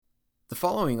The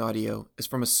following audio is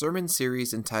from a sermon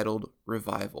series entitled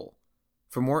Revival.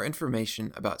 For more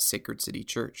information about Sacred City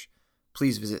Church,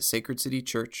 please visit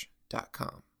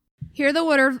sacredcitychurch.com. Hear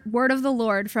the word of the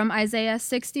Lord from Isaiah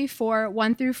 64,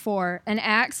 1-4, and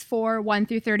Acts 4,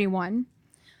 1-31.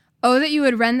 Oh, that you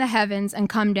would rend the heavens and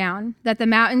come down, that the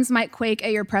mountains might quake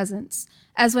at your presence,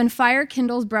 as when fire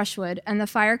kindles brushwood and the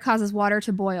fire causes water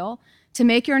to boil, to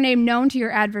make your name known to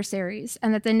your adversaries,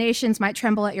 and that the nations might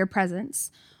tremble at your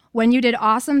presence. When you did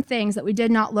awesome things that we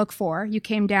did not look for, you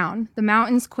came down. The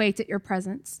mountains quaked at your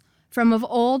presence. From of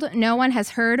old, no one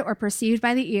has heard or perceived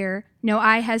by the ear, no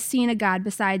eye has seen a God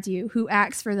besides you, who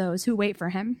acts for those who wait for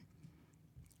him.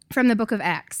 From the book of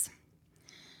Acts.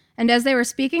 And as they were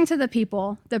speaking to the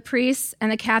people, the priests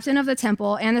and the captain of the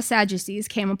temple and the Sadducees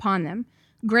came upon them,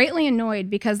 greatly annoyed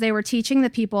because they were teaching the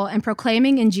people and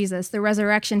proclaiming in Jesus the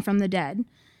resurrection from the dead.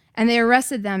 And they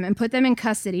arrested them and put them in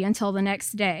custody until the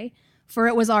next day, for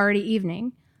it was already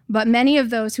evening. But many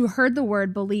of those who heard the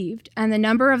word believed, and the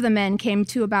number of the men came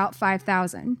to about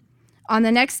 5,000. On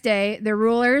the next day, the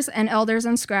rulers and elders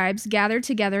and scribes gathered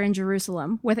together in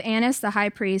Jerusalem, with Annas the high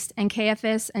priest, and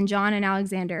Caiaphas, and John and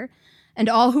Alexander, and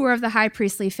all who were of the high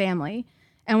priestly family.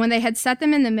 And when they had set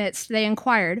them in the midst, they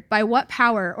inquired, "By what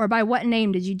power or by what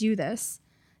name did you do this?"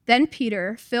 Then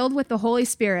Peter, filled with the Holy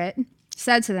Spirit,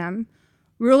 said to them,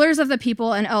 "Rulers of the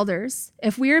people and elders,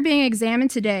 if we are being examined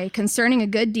today concerning a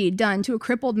good deed done to a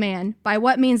crippled man, by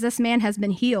what means this man has been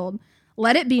healed,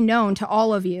 let it be known to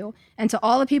all of you and to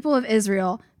all the people of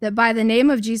Israel that by the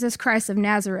name of Jesus Christ of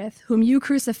Nazareth, whom you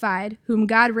crucified, whom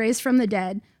God raised from the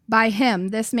dead, by him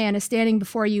this man is standing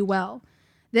before you well.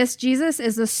 This Jesus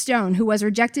is the stone who was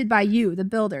rejected by you, the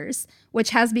builders, which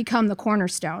has become the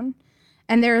cornerstone.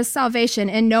 And there is salvation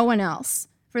in no one else.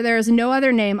 For there is no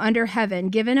other name under heaven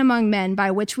given among men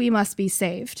by which we must be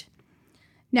saved."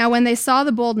 Now when they saw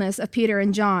the boldness of Peter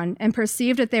and John and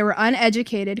perceived that they were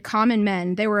uneducated, common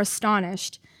men, they were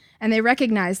astonished, and they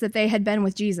recognized that they had been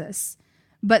with Jesus.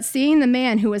 But seeing the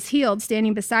man who was healed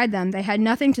standing beside them, they had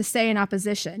nothing to say in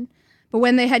opposition. But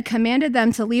when they had commanded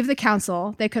them to leave the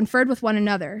council, they conferred with one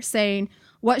another, saying,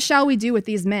 "What shall we do with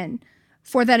these men?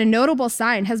 For that a notable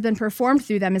sign has been performed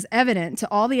through them is evident to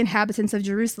all the inhabitants of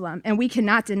Jerusalem, and we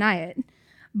cannot deny it.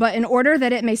 But in order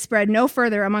that it may spread no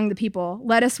further among the people,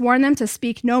 let us warn them to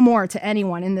speak no more to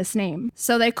anyone in this name."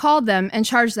 So they called them and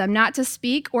charged them not to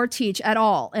speak or teach at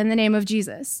all in the name of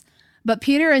Jesus. But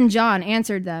Peter and John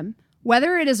answered them,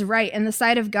 "Whether it is right in the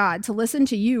sight of God to listen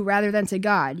to you rather than to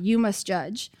God, you must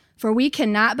judge. For we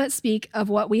cannot but speak of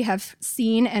what we have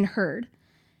seen and heard."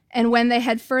 And when they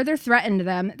had further threatened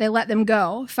them, they let them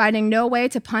go, finding no way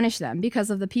to punish them because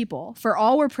of the people, for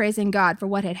all were praising God for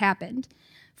what had happened.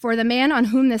 For the man on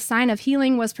whom this sign of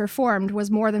healing was performed was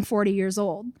more than 40 years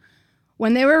old.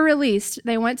 When they were released,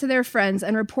 they went to their friends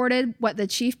and reported what the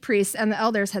chief priests and the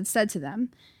elders had said to them.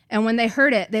 And when they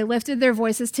heard it, they lifted their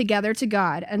voices together to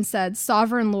God and said,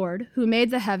 "Sovereign Lord, who made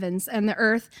the heavens and the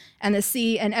earth and the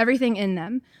sea and everything in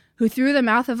them, who through the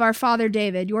mouth of our father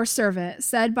David, your servant,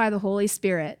 said by the Holy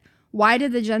Spirit, 'Why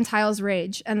did the Gentiles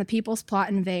rage and the peoples plot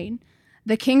in vain?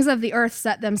 The kings of the earth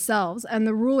set themselves, and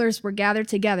the rulers were gathered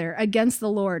together against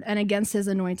the Lord and against his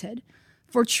anointed.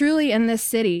 For truly in this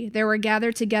city there were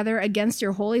gathered together against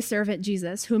your holy servant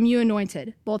Jesus, whom you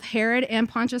anointed, both Herod and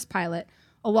Pontius Pilate,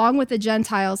 along with the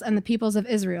Gentiles and the peoples of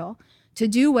Israel, to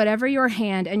do whatever your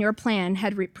hand and your plan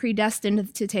had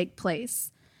predestined to take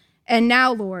place. And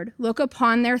now, Lord, look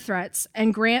upon their threats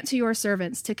and grant to your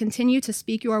servants to continue to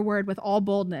speak your word with all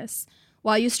boldness,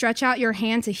 while you stretch out your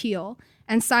hand to heal,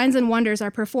 and signs and wonders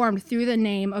are performed through the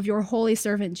name of your holy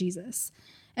servant Jesus."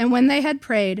 And when they had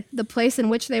prayed, the place in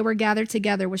which they were gathered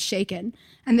together was shaken,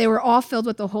 and they were all filled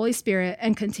with the Holy Spirit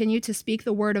and continued to speak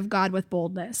the word of God with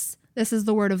boldness. This is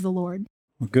the word of the Lord.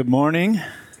 Well, good morning.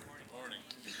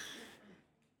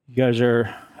 You guys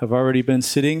have already been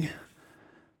sitting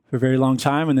for a very long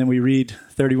time, and then we read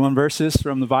 31 verses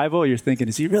from the Bible. You're thinking,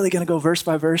 is he really going to go verse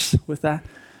by verse with that?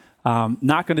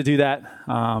 Not going to do that,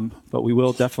 but we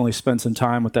will definitely spend some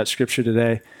time with that scripture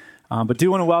today. But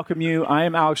do want to welcome you. I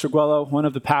am Alex Reguello, one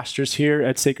of the pastors here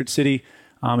at Sacred City.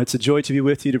 It's a joy to be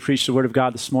with you to preach the Word of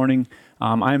God this morning.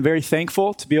 I am very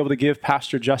thankful to be able to give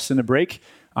Pastor Justin a break.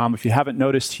 If you haven't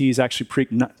noticed, he's actually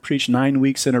preached 9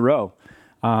 weeks in a row,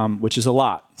 which is a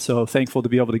lot. So thankful to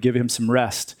be able to give him some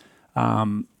rest.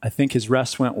 I think his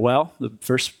rest went well the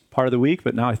first part of the week,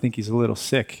 but now I think he's a little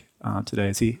sick today.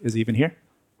 Is he even here?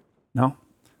 No?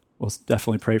 We'll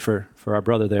definitely pray for our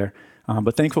brother there.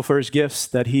 But thankful for his gifts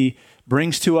that he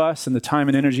brings to us and the time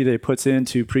and energy that he puts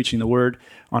into preaching the word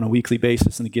on a weekly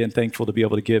basis. And again, thankful to be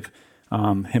able to give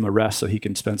him a rest so he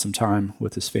can spend some time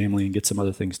with his family and get some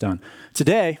other things done.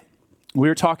 Today, we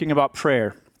were talking about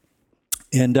prayer.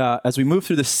 And as we move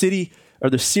through the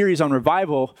series on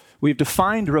revival, we've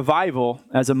defined revival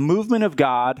as a movement of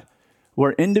God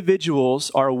where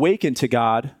individuals are awakened to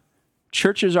God,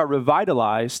 churches are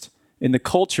revitalized, and the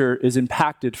culture is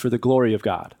impacted for the glory of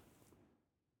God.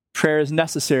 Prayer is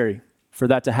necessary for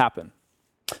that to happen.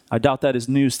 I doubt that is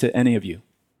news to any of you.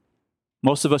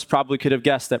 Most of us probably could have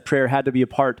guessed that prayer had to be a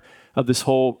part of this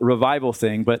whole revival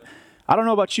thing, but I don't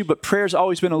know about you, but prayer's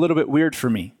always been a little bit weird for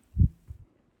me.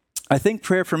 I think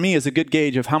prayer for me is a good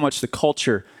gauge of how much the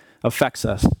culture affects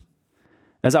us.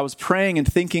 As I was praying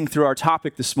and thinking through our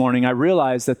topic this morning, I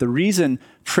realized that the reason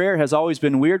prayer has always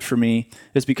been weird for me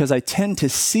is because I tend to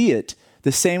see it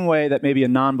the same way that maybe a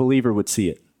non-believer would see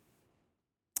it.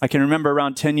 I can remember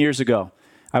around 10 years ago,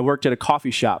 I worked at a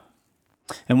coffee shop.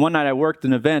 And one night I worked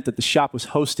an event that the shop was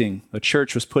hosting. A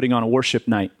church was putting on a worship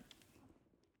night.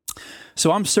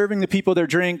 So I'm serving the people their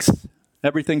drinks.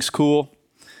 Everything's cool.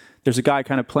 There's a guy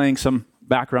kind of playing some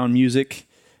background music.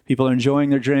 People are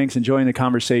enjoying their drinks, enjoying the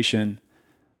conversation.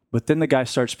 But then the guy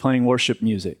starts playing worship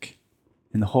music,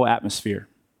 and the whole atmosphere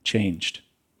changed.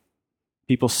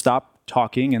 People stopped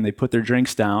talking, and they put their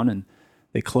drinks down, and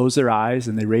they closed their eyes,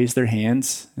 and they raised their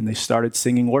hands, and they started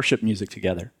singing worship music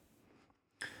together.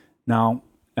 Now,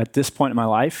 at this point in my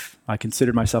life, I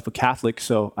considered myself a Catholic,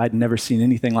 so I'd never seen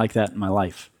anything like that in my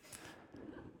life.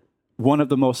 One of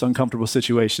the most uncomfortable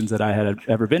situations that I had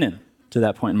ever been in to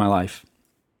that point in my life.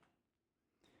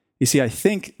 You see, I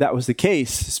think that was the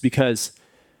case because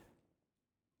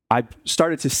I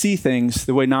started to see things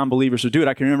the way non-believers would do it.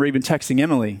 I can remember even texting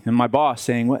Emily and my boss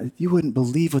saying, "What? You wouldn't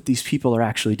believe what these people are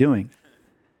actually doing."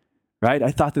 Right?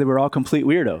 I thought that they were all complete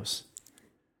weirdos.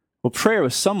 Well, prayer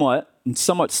was somewhat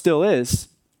still is,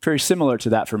 very similar to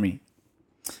that for me.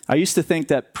 I used to think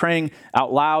that praying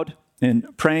out loud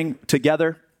and praying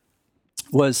together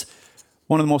was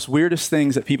one of the most weirdest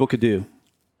things that people could do.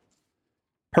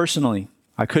 Personally,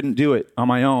 I couldn't do it on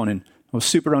my own, and I was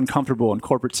super uncomfortable in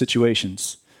corporate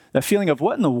situations. That feeling of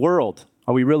what in the world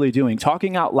are we really doing?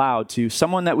 Talking out loud to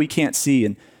someone that we can't see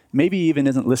and maybe even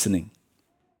isn't listening.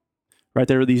 Right?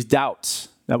 There were these doubts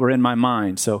that were in my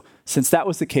mind. So since that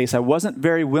was the case, I wasn't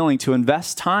very willing to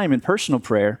invest time in personal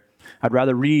prayer. I'd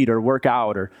rather read or work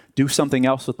out or do something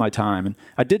else with my time. And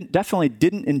I definitely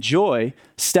didn't enjoy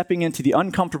stepping into the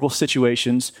uncomfortable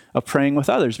situations of praying with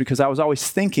others because I was always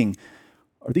thinking,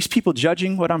 are these people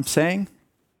judging what I'm saying?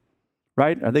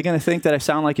 Right? Are they going to think that I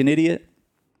sound like an idiot?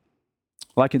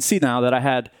 Well, I can see now that I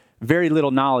had very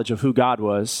little knowledge of who God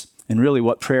was and really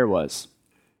what prayer was.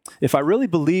 If I really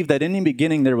believed that in the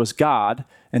beginning there was God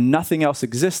and nothing else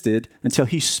existed until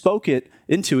he spoke it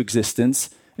into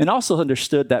existence, and also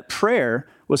understood that prayer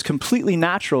was completely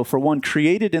natural for one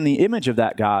created in the image of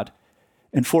that God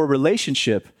and for a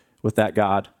relationship with that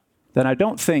God, then I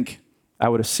don't think I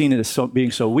would have seen it as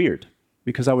being so weird,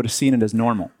 because I would have seen it as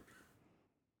normal.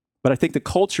 But I think the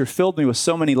culture filled me with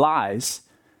so many lies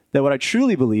that what I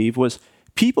truly believe was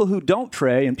people who don't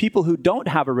pray and people who don't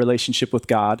have a relationship with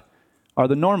God are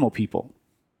the normal people.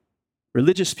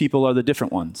 Religious people are the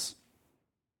different ones.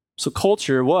 So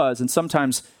culture was, and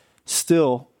sometimes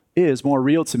still is, more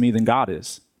real to me than God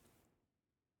is.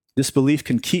 This belief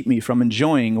can keep me from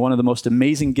enjoying one of the most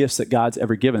amazing gifts that God's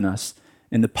ever given us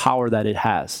and the power that it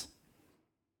has.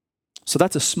 So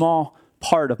that's a small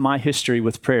part of my history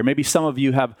with prayer. Maybe some of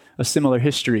you have a similar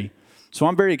history. So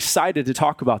I'm very excited to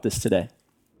talk about this today.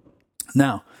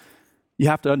 Now, you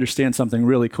have to understand something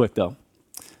really quick though.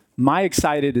 My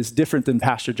excited is different than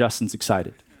Pastor Justin's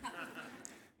excited.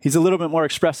 He's a little bit more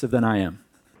expressive than I am.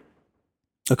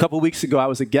 A couple weeks ago, I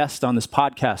was a guest on this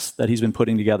podcast that he's been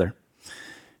putting together.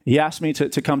 He asked me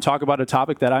to come talk about a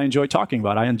topic that I enjoy talking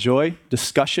about. I enjoy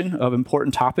discussion of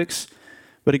important topics.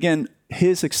 But again,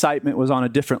 his excitement was on a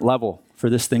different level for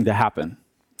this thing to happen.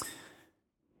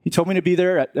 He told me to be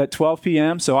there at 12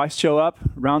 p.m., so I show up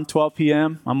around 12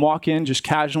 p.m. I'm walking just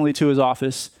casually to his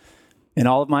office in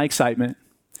all of my excitement.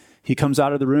 He comes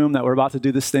out of the room that we're about to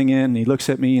do this thing in, and he looks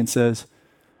at me and says,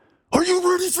 "Are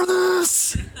you ready for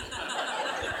this?"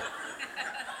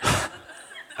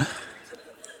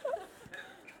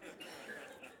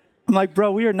 I'm like,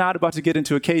 "Bro, we are not about to get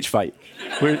into a cage fight.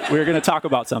 We're going to talk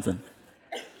about something."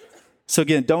 So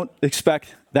again, don't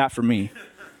expect that from me.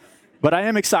 But I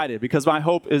am excited because my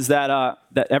hope is that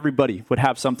everybody would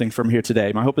have something from here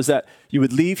today. My hope is that you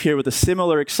would leave here with a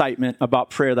similar excitement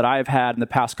about prayer that I have had in the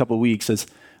past couple of weeks as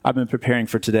I've been preparing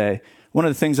for today. One of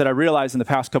the things that I realized in the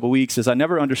past couple of weeks is I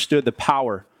never understood the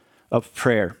power of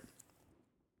prayer.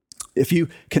 If you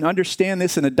can understand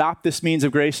this and adopt this means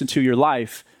of grace into your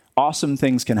life, awesome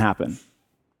things can happen,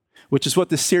 which is what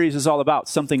this series is all about,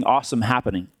 something awesome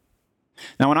happening.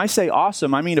 Now, when I say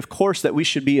awesome, I mean, of course, that we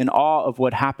should be in awe of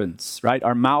what happens, right?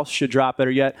 Our mouths should drop,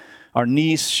 better yet, our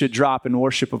knees should drop in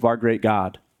worship of our great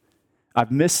God.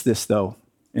 I've missed this, though,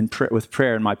 with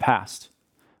prayer in my past.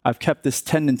 I've kept this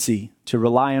tendency to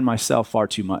rely on myself far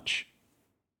too much,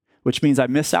 which means I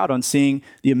miss out on seeing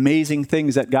the amazing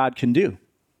things that God can do.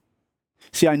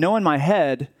 See, I know in my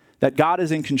head that God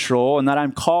is in control and that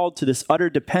I'm called to this utter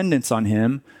dependence on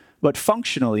him, but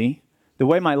functionally, the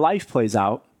way my life plays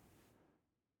out,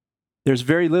 there's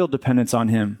very little dependence on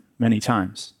him many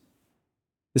times.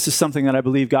 This is something that I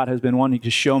believe God has been wanting to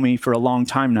show me for a long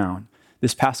time now.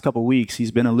 This past couple weeks,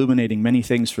 he's been illuminating many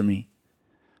things for me.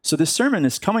 So this sermon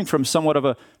is coming from somewhat of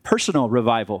a personal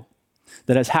revival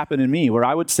that has happened in me, where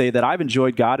I would say that I've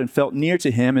enjoyed God and felt near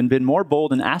to him and been more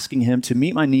bold in asking him to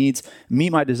meet my needs,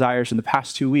 meet my desires in the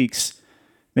past 2 weeks,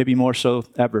 maybe more so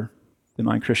ever than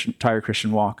my entire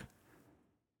Christian walk.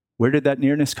 Where did that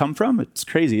nearness come from? It's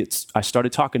crazy. I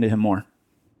started talking to him more.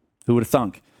 Who would have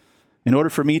thunk? In order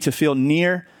for me to feel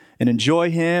near and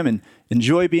enjoy him and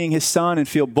enjoy being his son and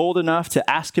feel bold enough to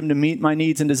ask him to meet my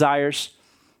needs and desires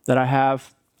that I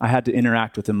had to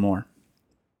interact with him more.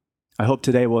 I hope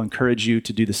today will encourage you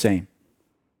to do the same.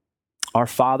 Our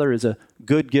Father is a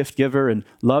good gift giver and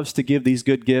loves to give these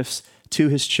good gifts to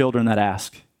his children that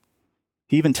ask.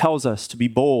 He even tells us to be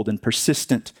bold and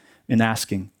persistent in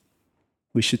asking.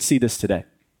 We should see this today.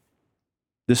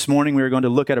 This morning we are going to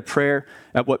look at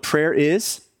what prayer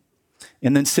is,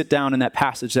 and then sit down in that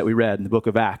passage that we read in the book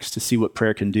of Acts to see what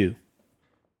prayer can do.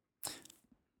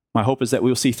 My hope is that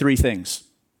we will see 3 things.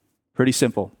 Pretty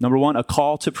simple. Number 1, a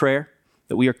call to prayer,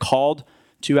 that we are called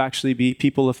to actually be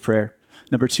people of prayer.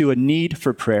 Number 2, a need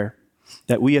for prayer,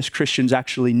 that we as Christians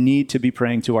actually need to be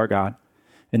praying to our God.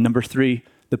 And number 3,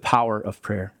 the power of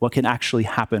prayer. What can actually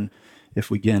happen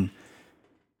if we can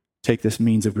take this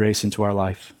means of grace into our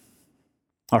life?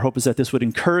 Our hope is that this would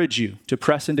encourage you to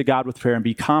press into God with prayer and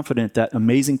be confident that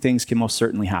amazing things can most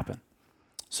certainly happen.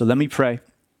 So let me pray,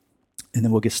 and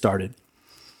then we'll get started.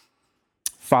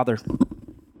 Father,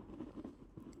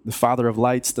 the Father of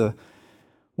lights, the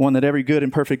one that every good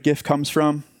and perfect gift comes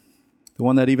from, the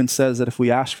one that even says that if we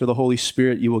ask for the Holy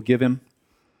Spirit, you will give him.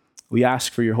 We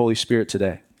ask for your Holy Spirit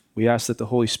today. We ask that the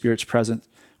Holy Spirit's presence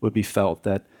would be felt,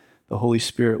 that the Holy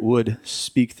Spirit would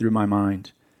speak through my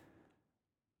mind,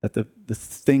 that the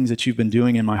things that you've been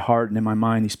doing in my heart and in my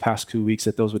mind these past 2 weeks,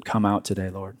 that those would come out today,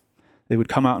 Lord. They would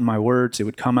come out in my words. They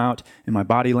would come out in my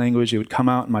body language. It would come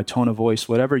out in my tone of voice,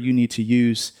 whatever you need to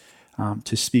use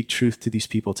to speak truth to these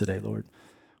people today, Lord.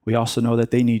 We also know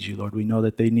that they need you, Lord. We know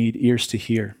that they need ears to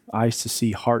hear, eyes to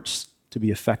see, hearts to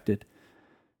be affected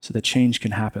so that change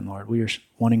can happen, Lord. We are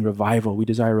wanting revival. We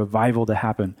desire revival to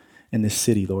happen in this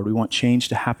city, Lord. We want change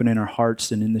to happen in our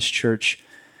hearts and in this church,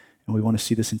 and we want to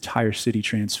see this entire city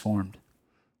transformed.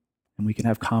 And we can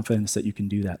have confidence that you can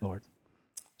do that, Lord.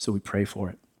 So we pray for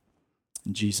it.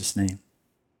 In Jesus' name,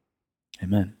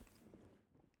 amen.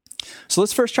 So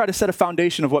let's first try to set a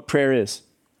foundation of what prayer is.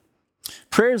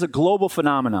 Prayer is a global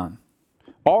phenomenon.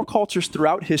 All cultures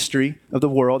throughout history of the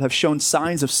world have shown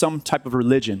signs of some type of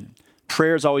religion.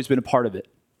 Prayer has always been a part of it.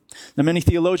 Now, many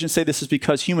theologians say this is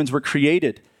because humans were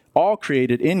all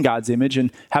created in God's image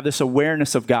and have this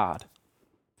awareness of God.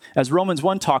 As Romans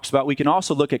 1 talks about, we can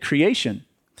also look at creation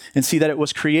and see that it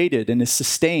was created and is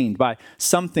sustained by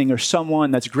something or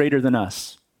someone that's greater than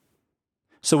us.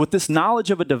 So with this knowledge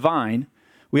of a divine,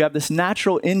 we have this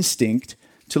natural instinct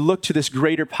to look to this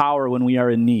greater power when we are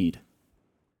in need.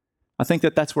 I think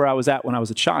that that's where I was at when I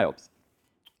was a child.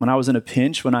 When I was in a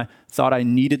pinch, when I thought I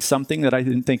needed something that I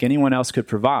didn't think anyone else could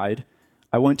provide,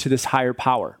 I went to this higher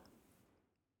power,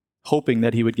 hoping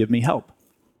that he would give me help.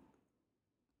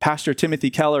 Pastor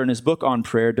Timothy Keller, in his book on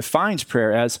prayer, defines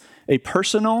prayer as a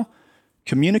personal,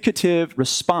 communicative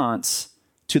response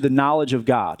to the knowledge of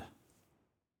God.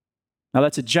 Now,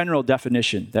 that's a general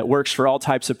definition that works for all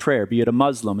types of prayer, be it a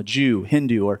Muslim, a Jew,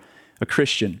 Hindu, or a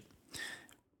Christian.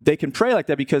 They can pray like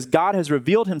that because God has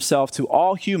revealed himself to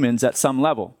all humans at some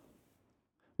level.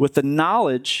 With the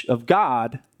knowledge of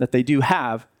God that they do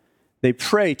have, they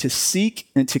pray to seek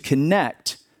and to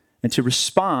connect and to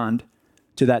respond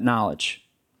to that knowledge.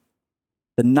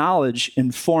 The knowledge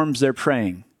informs their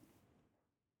praying.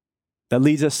 That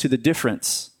leads us to the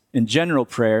difference in general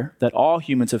prayer that all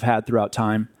humans have had throughout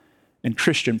time and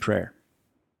Christian prayer.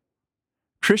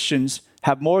 Christians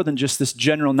have more than just this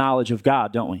general knowledge of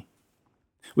God, don't we?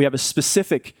 We have a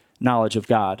specific knowledge of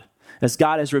God, as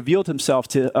God has revealed himself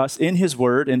to us in his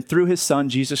word and through his Son,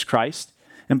 Jesus Christ,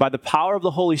 and by the power of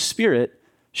the Holy Spirit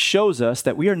shows us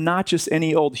that we are not just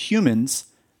any old humans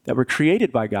that were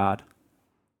created by God,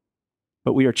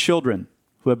 but we are children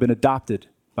who have been adopted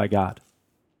by God.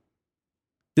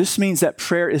 This means that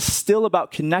prayer is still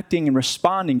about connecting and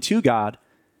responding to God,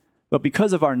 but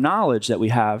because of our knowledge that we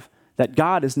have, that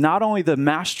God is not only the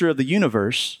master of the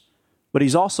universe, but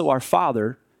he's also our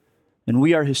Father, and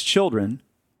we are his children,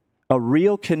 a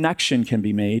real connection can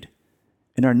be made,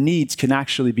 and our needs can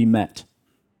actually be met.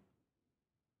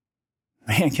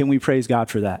 Man, can we praise God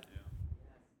for that?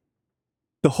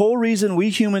 The whole reason we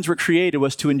humans were created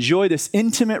was to enjoy this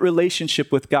intimate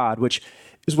relationship with God, which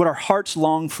is what our hearts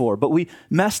long for. But we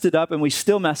messed it up and we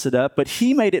still mess it up. But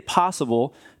he made it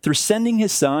possible through sending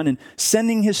his son and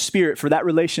sending his spirit for that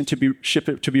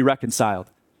relationship to be reconciled.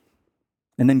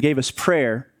 And then gave us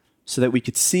prayer so that we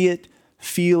could see it,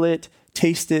 feel it,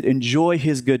 taste it, enjoy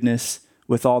his goodness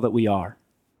with all that we are.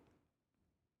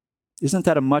 Isn't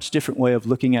that a much different way of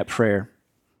looking at prayer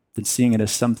than seeing it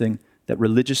as something that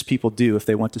religious people do if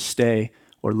they want to stay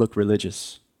or look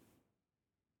religious?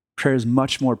 Prayer is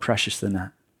much more precious than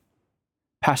that.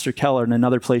 Pastor Keller, in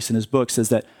another place in his book, says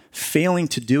that failing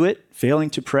to do it, failing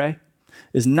to pray,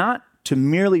 is not to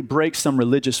merely break some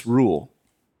religious rule.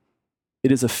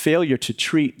 It is a failure to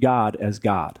treat God as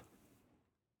God.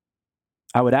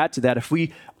 I would add to that, if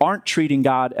we aren't treating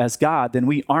God as God, then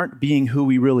we aren't being who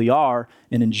we really are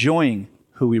and enjoying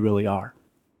who we really are.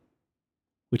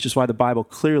 Which is why the Bible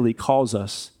clearly calls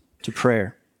us to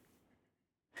prayer.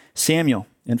 Samuel,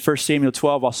 in 1 Samuel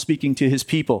 12, while speaking to his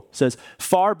people, says,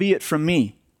 "Far be it from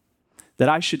me that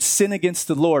I should sin against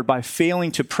the Lord by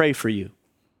failing to pray for you."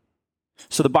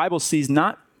 So the Bible sees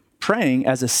not praying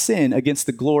as a sin against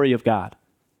the glory of God.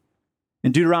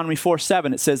 In Deuteronomy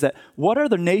 4:7, it says that, "What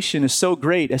other nation is so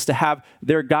great as to have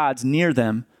their gods near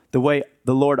them the way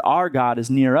the Lord our God is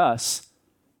near us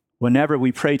whenever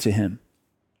we pray to him?"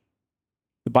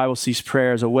 The Bible sees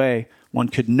prayer as a way one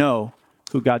could know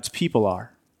who God's people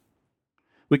are.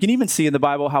 We can even see in the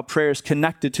Bible how prayer is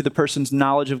connected to the person's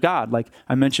knowledge of God. Like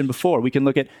I mentioned before, we can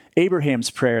look at Abraham's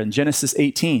prayer in Genesis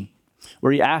 18,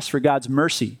 where he asked for God's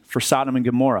mercy for Sodom and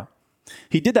Gomorrah.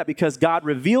 He did that because God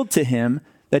revealed to him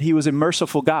that he was a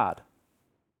merciful God.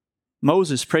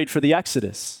 Moses prayed for the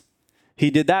Exodus. He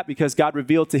did that because God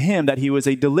revealed to him that he was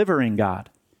a delivering God.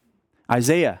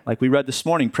 Isaiah, like we read this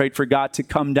morning, prayed for God to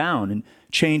come down and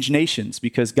change nations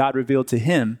because God revealed to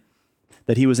him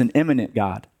that he was an immanent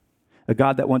God, a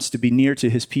God that wants to be near to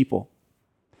his people.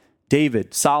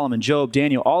 David, Solomon, Job,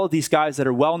 Daniel, all of these guys that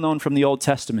are well known from the Old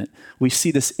Testament, we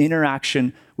see this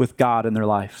interaction with God in their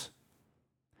lives.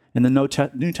 And the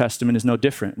New Testament is no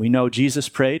different. We know Jesus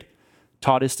prayed,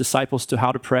 taught his disciples to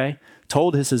how to pray,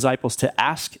 told his disciples to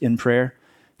ask in prayer,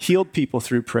 healed people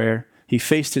through prayer. He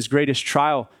faced his greatest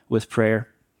trial with prayer,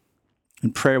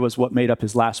 and prayer was what made up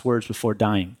his last words before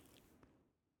dying.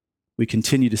 We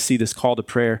continue to see this call to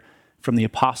prayer from the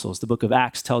apostles. The book of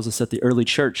Acts tells us that the early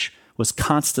church was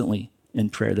constantly in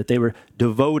prayer, that they were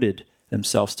devoted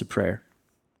themselves to prayer.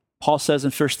 Paul says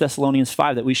in 1 Thessalonians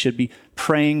 5 that we should be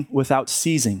praying without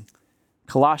ceasing.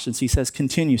 Colossians, he says,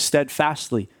 continue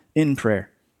steadfastly in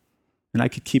prayer. And I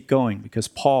could keep going because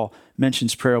Paul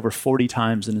mentions prayer over 40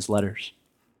 times in his letters.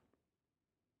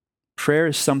 Prayer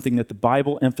is something that the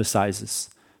Bible emphasizes.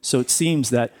 So it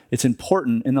seems that it's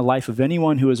important in the life of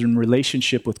anyone who is in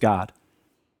relationship with God.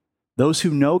 Those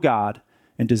who know God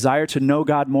and desire to know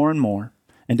God more and more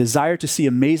and desire to see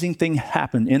amazing things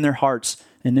happen in their hearts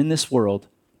and in this world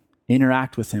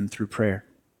interact with him through prayer.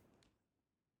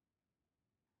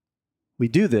 We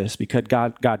do this because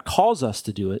God calls us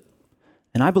to do it,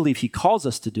 and I believe he calls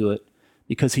us to do it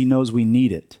because he knows we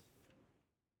need it.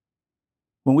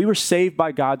 When we were saved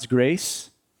by God's grace,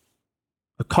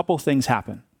 a couple things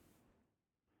happened.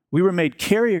 We were made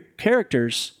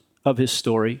characters of his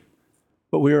story,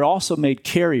 but we were also made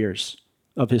carriers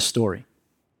of his story.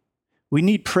 We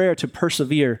need prayer to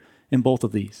persevere in both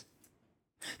of these.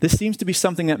 This seems to be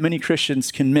something that many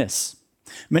Christians can miss.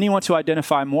 Many want to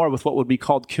identify more with what would be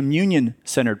called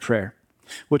communion-centered prayer,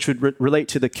 which would relate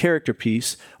to the character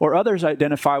piece, or others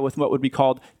identify with what would be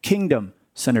called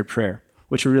kingdom-centered prayer,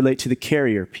 which would relate to the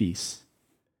carrier piece.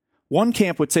 One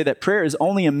camp would say that prayer is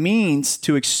only a means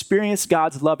to experience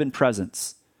God's love and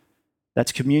presence.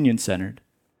 That's communion-centered.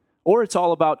 Or it's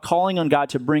all about calling on God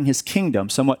to bring his kingdom,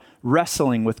 somewhat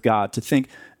wrestling with God to think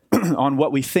on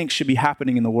what we think should be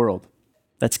happening in the world.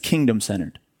 That's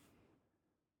kingdom-centered.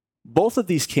 Both of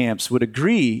these camps would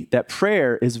agree that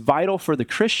prayer is vital for the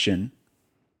Christian,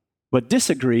 but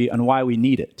disagree on why we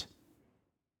need it.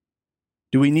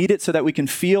 Do we need it so that we can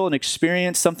feel and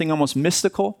experience something almost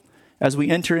mystical as we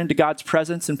enter into God's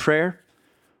presence in prayer?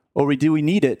 Or do we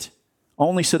need it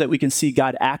only so that we can see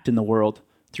God act in the world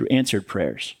through answered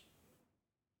prayers?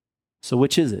 So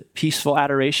which is it? Peaceful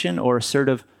adoration or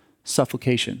assertive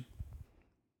supplication?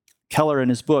 Keller in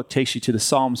his book takes you to the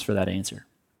Psalms for that answer.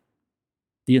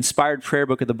 The inspired prayer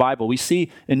book of the Bible, we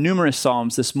see in numerous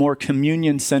Psalms this more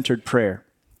communion-centered prayer.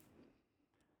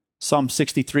 Psalm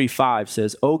 63:5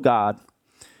 says, "O God,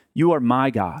 you are my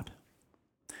God.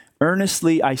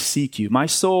 Earnestly I seek you. My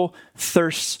soul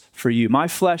thirsts for you. My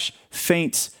flesh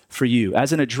faints for you,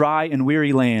 as in a dry and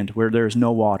weary land where there is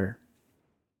no water.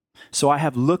 So I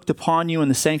have looked upon you in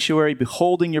the sanctuary,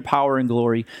 beholding your power and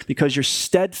glory. Because your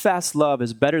steadfast love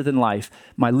is better than life,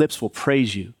 my lips will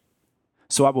praise you.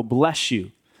 So I will bless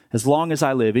you as long as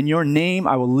I live. In your name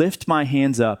I will lift my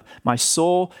hands up. My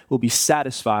soul will be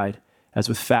satisfied as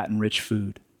with fat and rich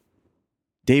food."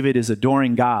 David is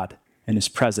adoring God in his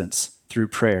presence through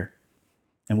prayer.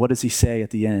 And what does he say at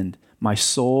the end? My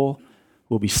soul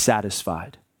will be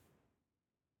satisfied.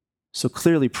 So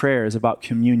clearly prayer is about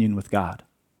communion with God.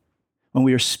 When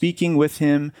we are speaking with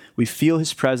him, we feel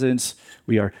his presence,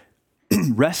 we are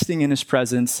resting in his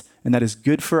presence, and that is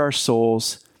good for our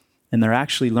souls, and they're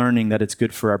actually learning that it's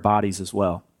good for our bodies as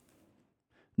well.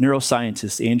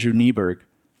 Neuroscientist Andrew Nieberg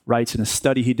writes in a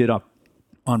study he did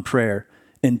on prayer,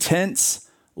 intense,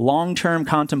 long-term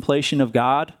contemplation of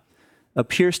God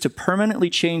appears to permanently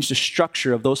change the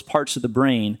structure of those parts of the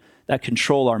brain that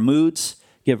control our moods,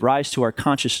 give rise to our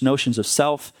conscious notions of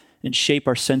self, and shape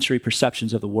our sensory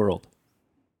perceptions of the world.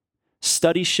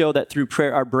 Studies show that through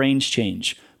prayer, our brains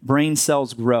change. Brain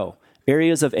cells grow.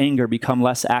 Areas of anger become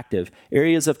less active.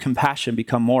 Areas of compassion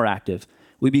become more active.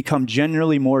 We become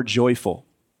generally more joyful.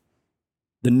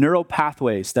 The neural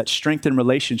pathways that strengthen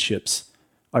relationships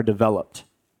are developed.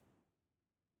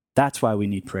 That's why we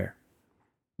need prayer.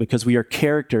 Because we are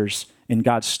characters in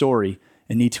God's story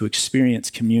and need to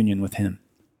experience communion with him.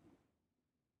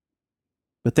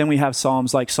 But then we have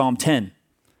Psalms like Psalm 10,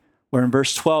 where in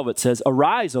verse 12 it says,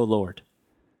 "Arise, O Lord.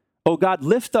 O God,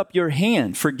 lift up your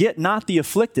hand. Forget not the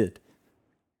afflicted."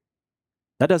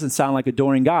 That doesn't sound like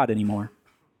adoring God anymore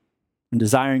and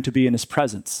desiring to be in his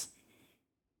presence.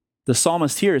 The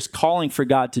psalmist here is calling for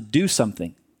God to do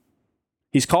something.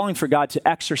 He's calling for God to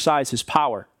exercise his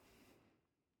power.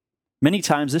 Many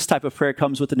times this type of prayer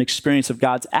comes with an experience of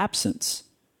God's absence.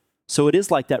 So it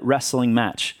is like that wrestling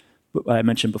match I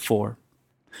mentioned before.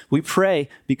 We pray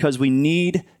because we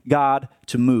need God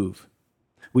to move.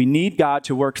 We need God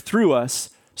to work through us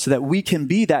so that we can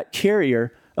be that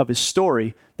carrier of his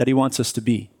story that he wants us to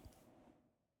be.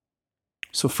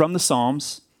 So from the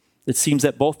Psalms, it seems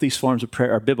that both these forms of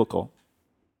prayer are biblical.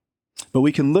 But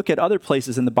we can look at other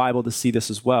places in the Bible to see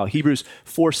this as well. Hebrews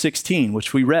 4:16,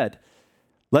 which we read.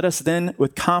 "Let us then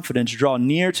with confidence draw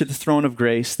near to the throne of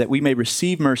grace that we may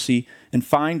receive mercy and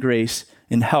find grace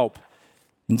and help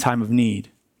in time of need."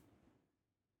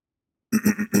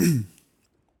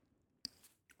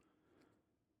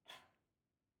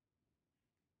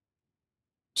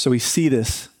 So we see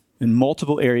this in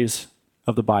multiple areas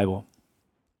of the Bible,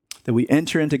 that we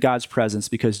enter into God's presence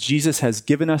because Jesus has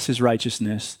given us his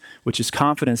righteousness, which is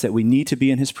confidence that we need to be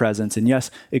in his presence. And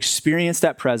yes, experience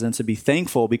that presence and be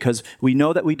thankful because we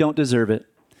know that we don't deserve it.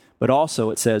 But also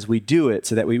it says we do it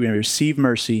so that we may receive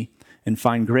mercy and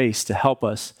find grace to help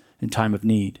us in time of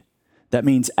need. That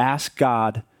means ask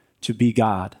God to be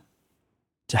God,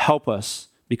 to help us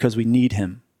because we need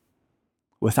him.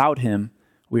 Without him,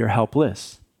 we are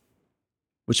helpless.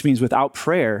 Which means without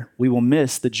prayer, we will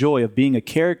miss the joy of being a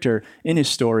character in his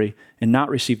story and not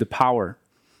receive the power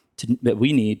that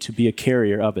we need to be a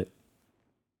carrier of it.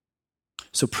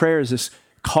 So prayer is this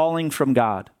calling from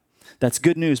God. That's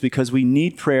good news because we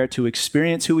need prayer to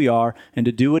experience who we are and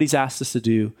to do what he's asked us to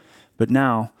do. But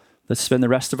now, let's spend the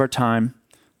rest of our time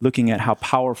looking at how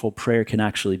powerful prayer can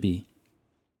actually be.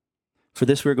 For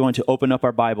this, we're going to open up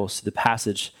our Bibles to the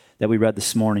passage that we read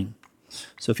this morning.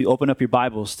 So if you open up your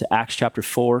Bibles to Acts chapter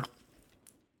 4.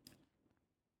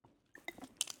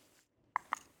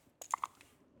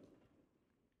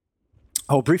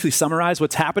 I'll briefly summarize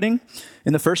what's happening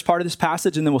in the first part of this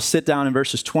passage, and then we'll sit down in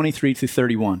verses 23 through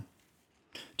 31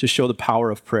 to show the power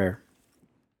of prayer.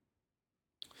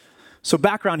 So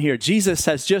background here, Jesus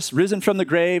has just risen from the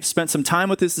grave, spent some time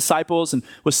with his disciples, and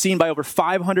was seen by over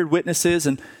 500 witnesses,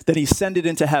 and then he ascended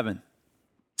into heaven.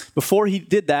 Before he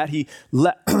did that, he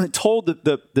told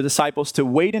the disciples to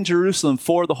wait in Jerusalem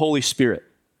for the Holy Spirit.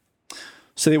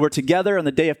 So they were together on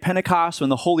the day of Pentecost when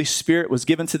the Holy Spirit was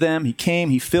given to them. He came,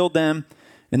 he filled them,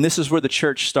 and this is where the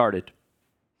church started.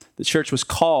 The church was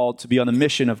called to be on the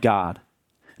mission of God.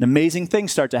 And amazing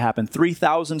things start to happen.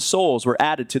 3,000 souls were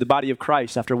added to the body of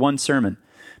Christ after one sermon.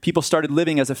 People started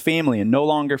living as a family and no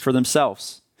longer for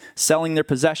themselves, selling their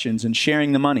possessions and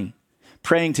sharing the money,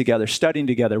 praying together, studying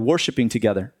together, worshiping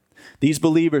together. These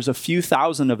believers, a few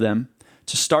thousand of them,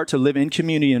 to start to live in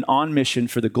community and on mission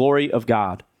for the glory of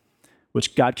God,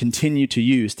 which God continued to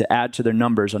use to add to their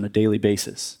numbers on a daily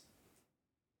basis.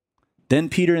 Then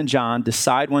Peter and John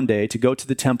decide one day to go to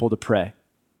the temple to pray.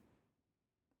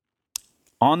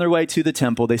 On their way to the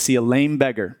temple, they see a lame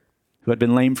beggar who had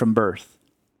been lame from birth.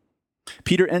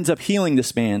 Peter ends up healing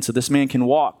this man so this man can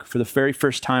walk for the very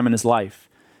first time in his life.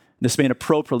 This man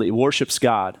appropriately worships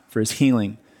God for his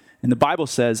healing. And the Bible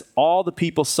says all the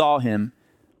people saw him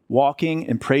walking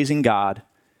and praising God,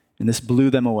 and this blew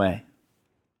them away.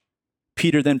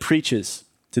 Peter then preaches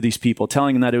to these people,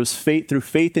 telling them that it was through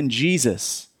faith in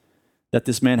Jesus that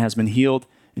this man has been healed,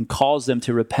 and calls them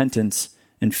to repentance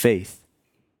and faith.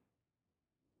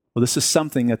 Well, this is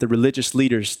something that the religious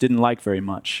leaders didn't like very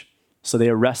much, so they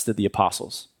arrested the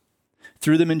apostles,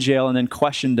 threw them in jail, and then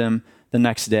questioned them the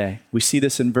next day. We see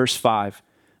this in verse 5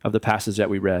 of the passage that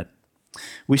we read.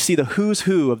 We see the who's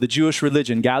who of the Jewish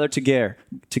religion gather together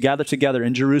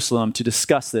in Jerusalem to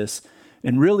discuss this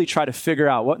and really try to figure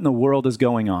out what in the world is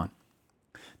going on.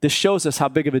 This shows us how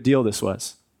big of a deal this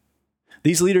was.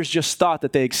 These leaders just thought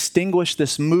that they extinguished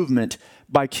this movement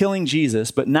by killing Jesus,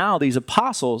 but now these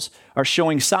apostles are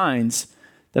showing signs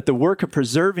that the work of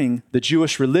preserving the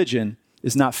Jewish religion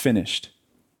is not finished.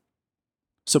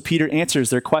 So Peter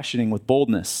answers their questioning with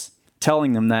boldness,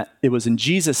 telling them that it was in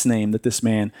Jesus' name that this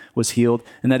man was healed,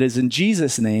 and that it is in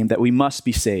Jesus' name that we must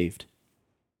be saved.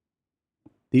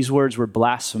 These words were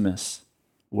blasphemous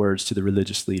words to the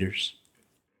religious leaders.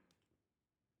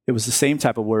 It was the same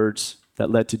type of words that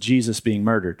led to Jesus being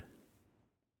murdered.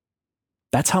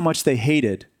 That's how much they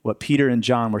hated what Peter and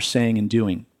John were saying and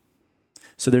doing.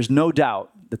 So there's no doubt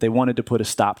that they wanted to put a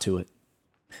stop to it.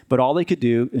 But all they could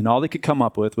do and all they could come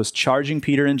up with was charging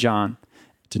Peter and John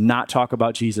to not talk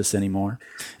about Jesus anymore.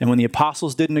 And when the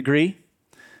apostles didn't agree,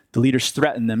 the leaders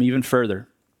threatened them even further,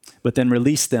 but then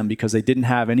released them because they didn't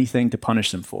have anything to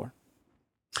punish them for.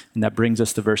 And that brings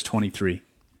us to verse 23.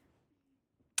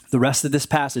 The rest of this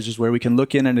passage is where we can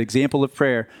look in an example of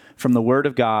prayer from the Word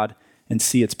of God and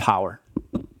see its power.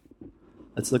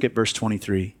 Let's look at verse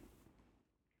 23.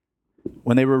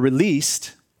 When they were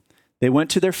released, they went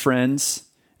to their friends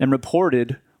and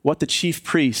reported what the chief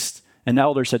priests and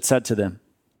elders had said to them.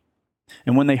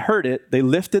 And when they heard it, they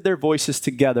lifted their voices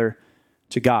together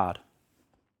to God.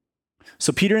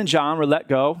 So Peter and John were let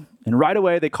go, and right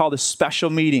away they called a special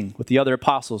meeting with the other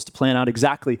apostles to plan out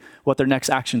exactly what their next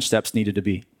action steps needed to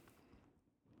be.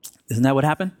 Isn't that what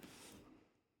happened?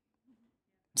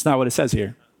 It's not what it says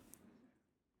here.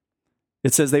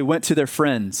 It says they went to their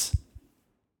friends.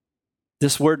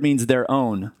 This word means their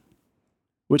own,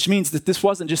 which means that this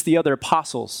wasn't just the other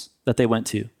apostles that they went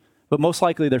to, but most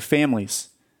likely their families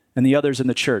and the others in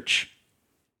the church.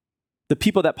 The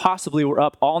people that possibly were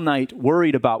up all night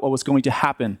worried about what was going to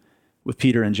happen with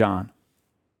Peter and John.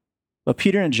 But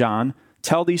Peter and John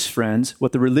tell these friends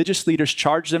what the religious leaders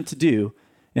charged them to do,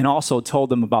 and also told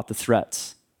them about the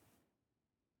threats.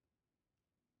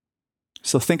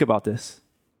 So think about this.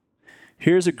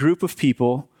 Here's a group of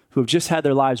people who have just had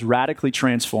their lives radically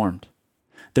transformed.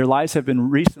 Their lives have been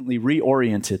recently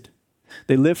reoriented.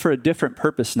 They live for a different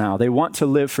purpose now. They want to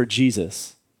live for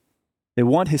Jesus. They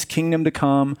want his kingdom to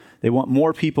come. They want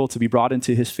more people to be brought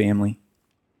into his family.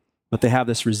 But they have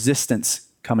this resistance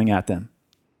coming at them.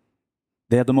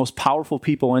 They have the most powerful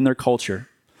people in their culture,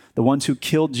 the ones who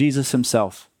killed Jesus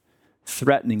himself,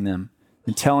 threatening them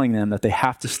and telling them that they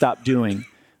have to stop doing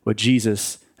what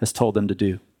Jesus has told them to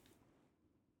do.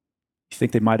 You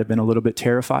think they might have been a little bit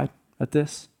terrified at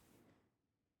this?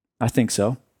 I think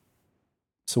so.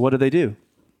 So what do? It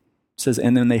says,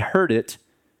 and then they heard it,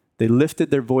 they lifted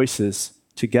their voices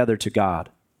together to God.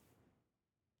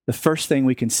 The first thing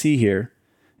we can see here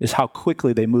is how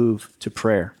quickly they move to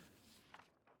prayer.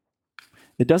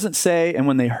 It doesn't say, and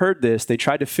when they heard this, they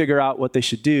tried to figure out what they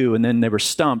should do, and then they were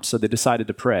stumped, so they decided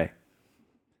to pray.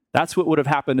 That's what would have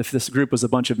happened if this group was a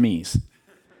bunch of me's.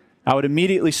 I would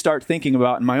immediately start thinking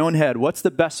about, in my own head, what's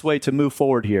the best way to move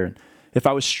forward here? If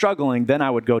I was struggling, then I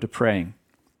would go to praying.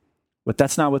 But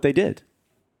that's not what they did.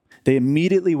 They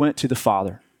immediately went to the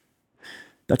Father.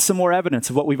 That's some more evidence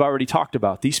of what we've already talked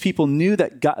about. These people knew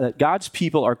that God's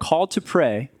people are called to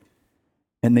pray,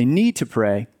 and they need to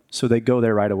pray, so they go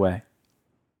there right away.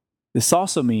 This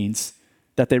also means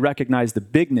that they recognize the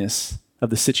bigness of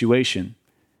the situation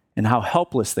and how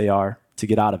helpless they are to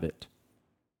get out of it.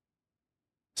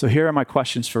 So here are my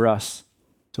questions for us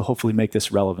to hopefully make this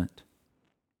relevant.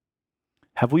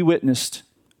 Have we witnessed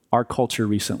our culture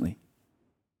recently?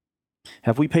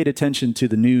 Have we paid attention to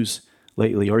the news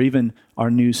lately, or even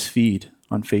our news feed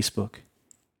on Facebook?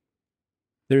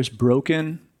 There's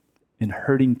broken and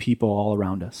hurting people all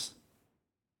around us.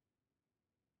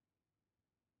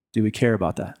 Do we care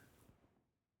about that?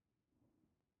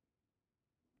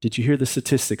 Did you hear the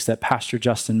statistics that Pastor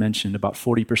Justin mentioned about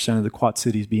 40% of the Quad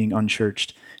Cities being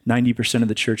unchurched? 90% of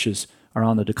the churches are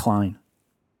on the decline.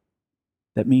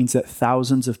 That means that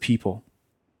thousands of people,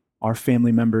 our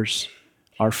family members,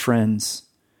 our friends,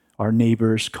 our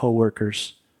neighbors,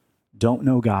 co-workers, don't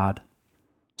know God,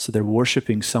 so they're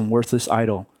worshiping some worthless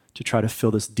idol to try to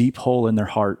fill this deep hole in their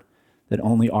heart that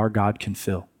only our God can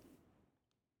fill.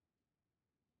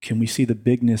 Can we see the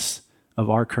bigness of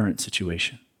our current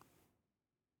situation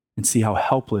and see how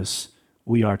helpless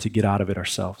we are to get out of it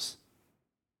ourselves?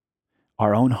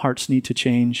 Our own hearts need to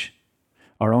change.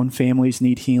 Our own families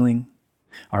need healing.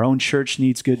 Our own church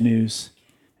needs good news.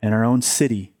 And our own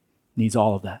city needs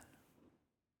all of that.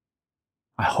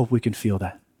 I hope we can feel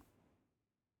that.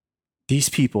 These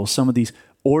people, some of these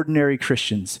ordinary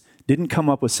Christians, didn't come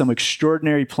up with some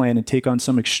extraordinary plan and take on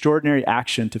some extraordinary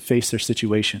action to face their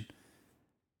situation.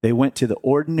 They went to the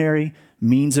ordinary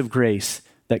means of grace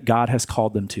that God has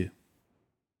called them to.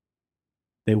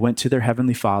 They went to their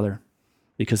Heavenly Father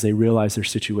because they realized their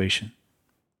situation,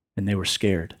 and they were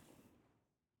scared.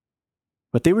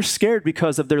 But they were scared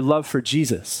because of their love for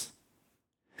Jesus.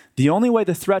 The only way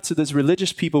the threats of these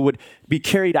religious people would be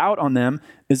carried out on them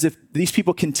is if these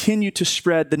people continued to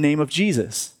spread the name of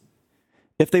Jesus.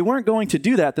 If they weren't going to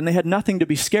do that, then they had nothing to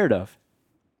be scared of.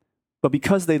 But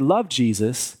because they loved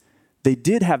Jesus, they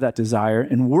did have that desire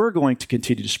and were going to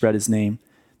continue to spread his name.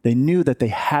 They knew that they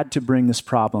had to bring this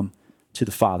problem to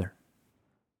the Father.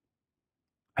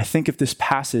 I think if this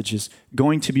passage is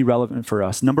going to be relevant for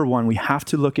us, number one, we have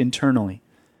to look internally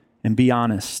and be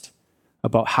honest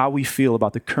about how we feel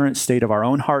about the current state of our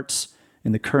own hearts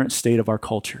and the current state of our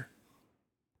culture.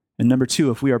 And number two,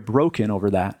 if we are broken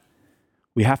over that,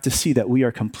 we have to see that we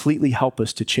are completely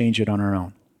helpless to change it on our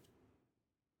own.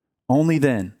 Only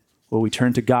then will we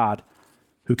turn to God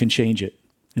who can change it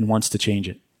and wants to change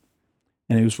it.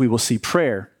 And as we will see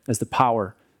prayer as the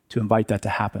power to invite that to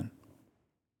happen.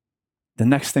 The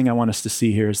next thing I want us to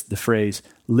see here is the phrase,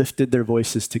 lifted their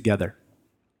voices together.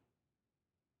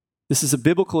 This is a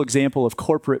biblical example of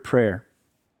corporate prayer.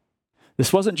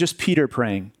 This wasn't just Peter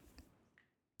praying.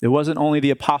 It wasn't only the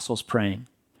apostles praying.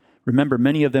 Remember,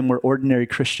 many of them were ordinary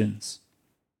Christians.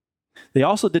 They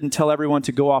also didn't tell everyone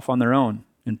to go off on their own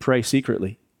and pray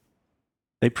secretly.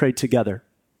 They prayed together.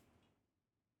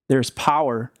 There's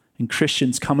power in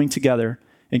Christians coming together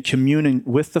and communing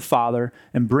with the Father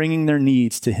and bringing their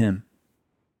needs to him.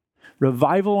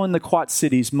 Revival in the Quad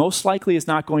Cities most likely is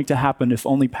not going to happen if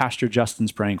only Pastor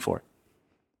Justin's praying for it.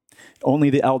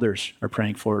 Only the elders are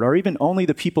praying for it, or even only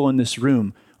the people in this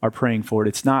room are praying for it.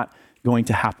 It's not going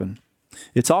to happen.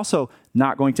 It's also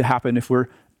not going to happen if we're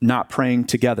not praying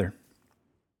together.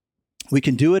 We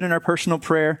can do it in our personal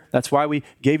prayer. That's why we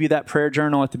gave you that prayer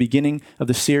journal at the beginning of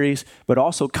the series, but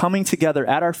also coming together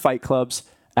at our fight clubs,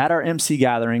 at our MC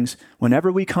gatherings,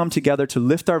 whenever we come together to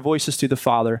lift our voices to the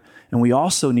Father, and we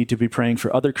also need to be praying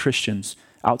for other Christians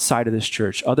outside of this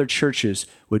church. Other churches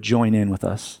would join in with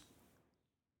us.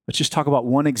 Let's just talk about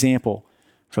one example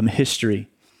from history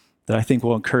that I think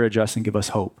will encourage us and give us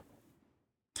hope.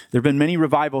 There have been many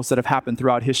revivals that have happened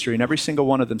throughout history, and every single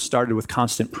one of them started with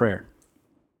constant prayer.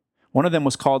 One of them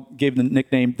gave the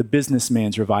nickname the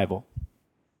businessman's revival.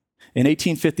 In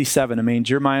 1857, a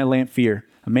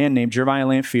man named Jeremiah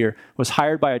Lanphier was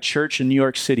hired by a church in New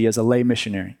York City as a lay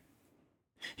missionary.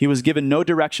 He was given no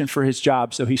direction for his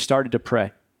job, so he started to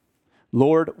pray.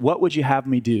 Lord, what would you have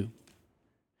me do?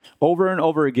 Over and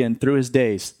over again through his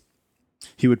days,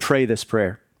 he would pray this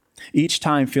prayer, each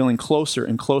time feeling closer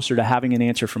and closer to having an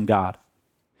answer from God.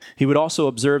 He would also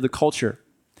observe the culture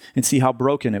and see how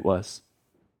broken it was.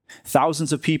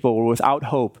 Thousands of people were without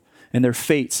hope, and their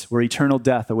fates were eternal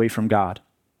death away from God.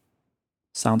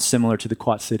 Sounds similar to the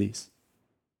Quad Cities.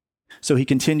 So he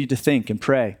continued to think and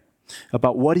pray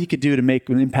about what he could do to make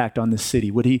an impact on this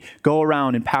city. Would he go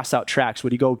around and pass out tracts?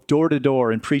 Would he go door to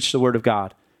door and preach the word of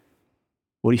God?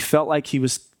 What he felt like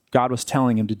God was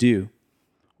telling him to do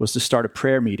was to start a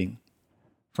prayer meeting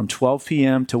from 12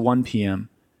 p.m. to 1 p.m.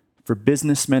 for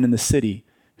businessmen in the city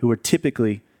who were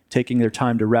typically taking their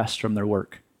time to rest from their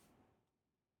work.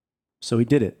 So he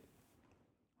did it.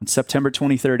 On September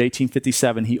 23rd,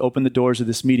 1857, he opened the doors of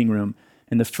this meeting room,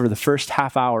 and for the first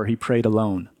half hour, he prayed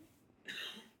alone.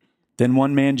 Then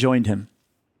one man joined him,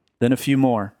 then a few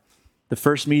more. The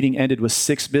first meeting ended with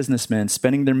 6 businessmen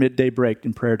spending their midday break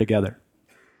in prayer together.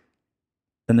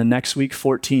 Then the next week,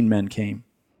 14 men came.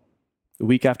 The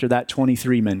week after that,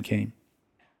 23 men came.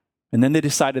 And then they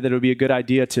decided that it would be a good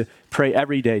idea to pray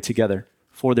every day together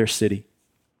for their city.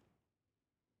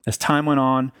 As time went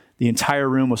on, the entire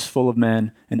room was full of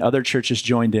men, and other churches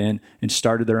joined in and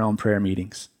started their own prayer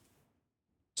meetings,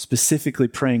 specifically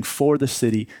praying for the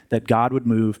city that God would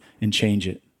move and change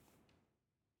it.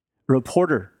 A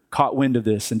reporter caught wind of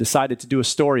this and decided to do a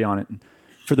story on it. And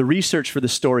for the research for the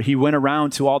story, he went around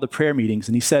to all the prayer meetings,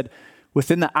 and he said,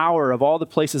 within the hour of all the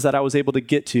places that I was able to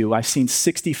get to, I've seen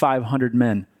 6,500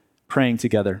 men praying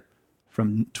together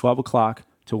from 12 o'clock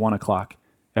to 1 o'clock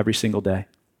every single day.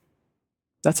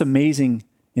 That's amazing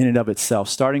in and of itself,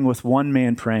 starting with one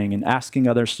man praying and asking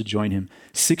others to join him.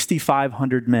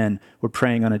 6,500 men were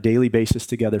praying on a daily basis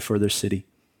together for their city.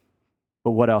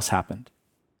 But what else happened?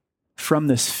 From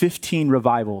this, 15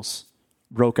 revivals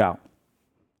broke out.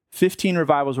 15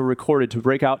 revivals were recorded to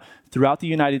break out throughout the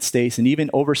United States and even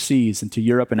overseas into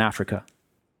Europe and Africa.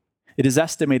 It is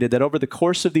estimated that over the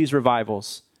course of these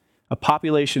revivals, a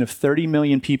population of 30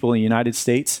 million people in the United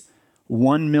States,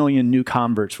 1 million new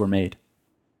converts were made,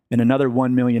 and another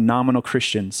 1 million nominal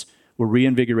Christians were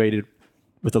reinvigorated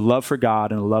with a love for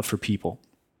God and a love for people.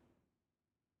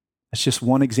 That's just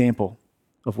one example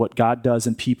of what God does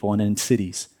in people and in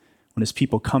cities when his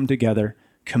people come together,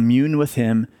 commune with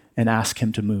him, and ask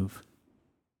him to move.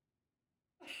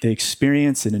 They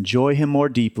experience and enjoy him more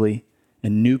deeply,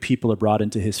 and new people are brought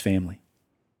into his family.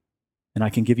 And I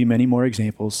can give you many more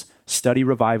examples. Study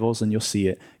revivals and you'll see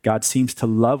it. God seems to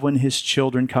love when his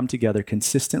children come together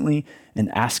consistently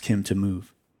and ask him to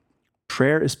move.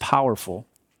 Prayer is powerful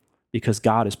because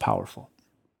God is powerful.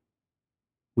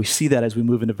 We see that as we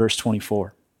move into verse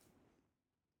 24.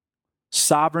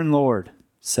 Sovereign Lord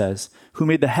says, who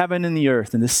made the heaven and the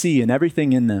earth and the sea and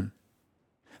everything in them.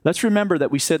 Let's remember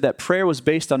that we said that prayer was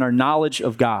based on our knowledge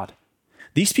of God.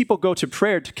 These people go to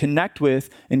prayer to connect with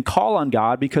and call on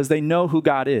God because they know who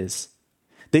God is.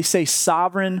 They say,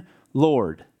 Sovereign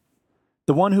Lord,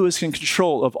 the one who is in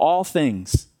control of all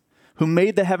things, who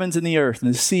made the heavens and the earth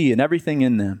and the sea and everything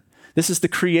in them. This is the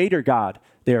Creator God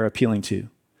they are appealing to.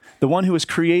 The one who has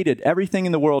created everything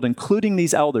in the world, including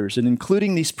these elders and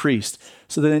including these priests,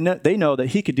 so that they know that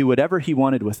he could do whatever he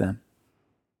wanted with them.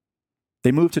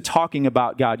 They move to talking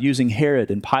about God using Herod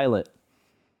and Pilate,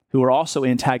 who are also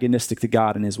antagonistic to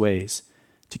God and his ways,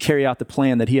 to carry out the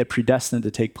plan that he had predestined to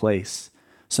take place.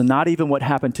 So not even what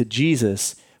happened to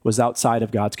Jesus was outside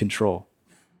of God's control.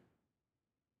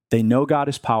 They know God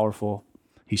is powerful.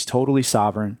 He's totally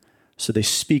sovereign, so they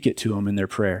speak it to him in their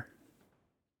prayer.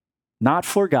 Not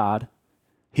for God.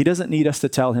 He doesn't need us to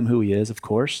tell him who he is, of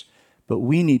course, but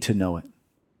we need to know it.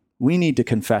 We need to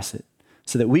confess it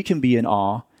so that we can be in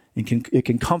awe and it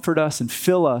can comfort us and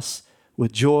fill us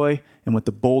with joy and with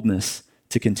the boldness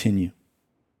to continue.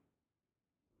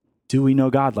 Do we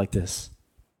know God like this?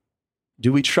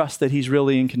 Do we trust that he's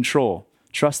really in control?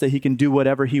 Trust that he can do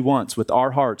whatever he wants with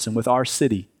our hearts and with our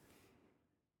city?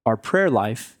 Our prayer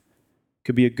life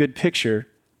could be a good picture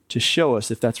to show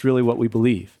us if that's really what we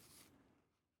believe.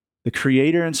 The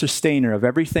creator and sustainer of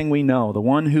everything we know, the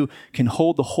one who can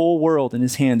hold the whole world in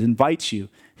his hands, invites you,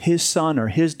 his son or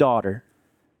his daughter,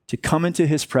 to come into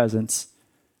his presence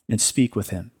and speak with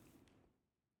him.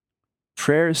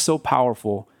 Prayer is so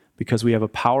powerful because we have a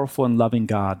powerful and loving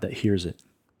God that hears it.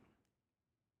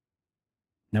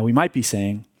 Now we might be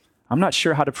saying, I'm not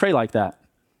sure how to pray like that.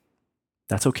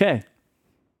 That's okay.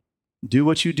 Do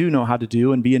what you do know how to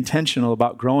do and be intentional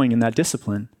about growing in that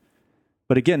discipline.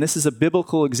 But again, this is a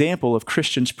biblical example of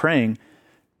Christians praying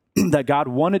that God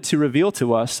wanted to reveal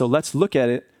to us. So let's look at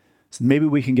it. So maybe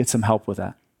we can get some help with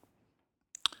that.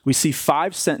 We see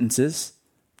 5 sentences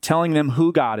telling them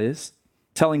who God is,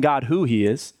 telling God who he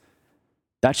is.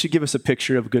 That should give us a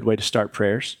picture of a good way to start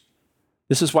prayers.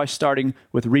 This is why starting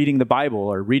with reading the Bible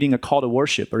or reading a call to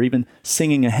worship or even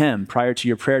singing a hymn prior to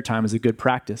your prayer time is a good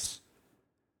practice.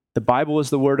 The Bible is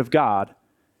the Word of God.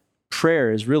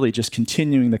 Prayer is really just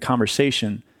continuing the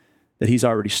conversation that he's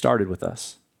already started with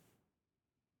us.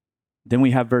 Then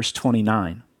we have verse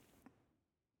 29.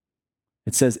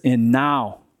 It says, and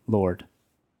now, Lord.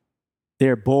 They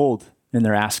are bold in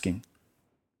their asking.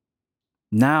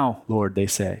 Now, Lord, they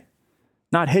say.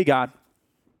 Not, hey, God,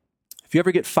 if you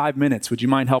ever get 5 minutes, would you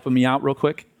mind helping me out real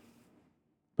quick?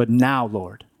 But now,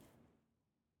 Lord.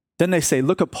 Then they say,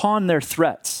 look upon their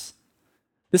threats.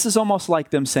 This is almost like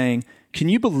them saying, can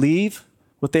you believe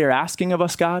what they are asking of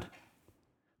us, God?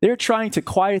 They're trying to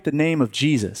quiet the name of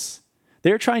Jesus.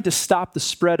 They're trying to stop the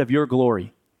spread of your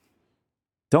glory.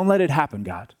 Don't let it happen,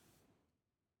 God.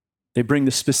 They bring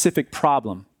the specific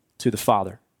problem to the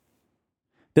Father.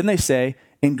 Then they say,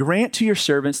 and grant to your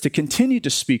servants to continue to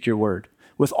speak your word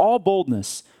with all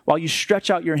boldness while you stretch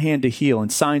out your hand to heal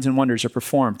and signs and wonders are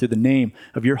performed through the name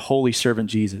of your holy servant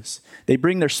Jesus. They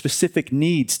bring their specific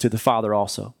needs to the Father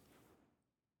also.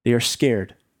 They are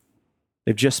scared.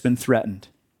 They've just been threatened.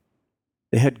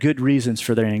 They had good reasons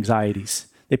for their anxieties.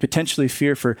 They potentially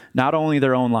fear for not only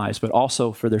their own lives, but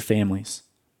also for their families.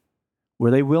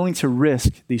 Were they willing to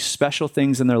risk these special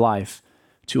things in their life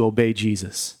to obey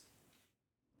Jesus?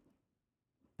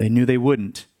 They knew they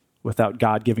wouldn't without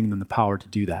God giving them the power to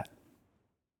do that.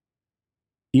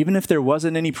 Even if there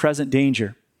wasn't any present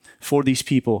danger for these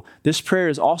people, this prayer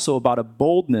is also about a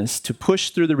boldness to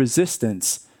push through the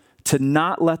resistance, to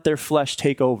not let their flesh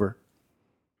take over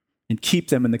and keep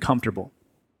them in the comfortable.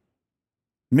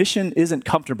 Mission isn't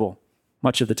comfortable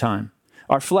much of the time.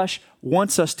 Our flesh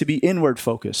wants us to be inward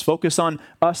focused, focus on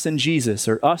us and Jesus,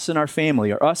 or us and our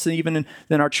family, or us and even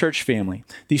in our church family.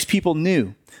 These people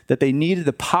knew that they needed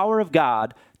the power of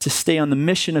God to stay on the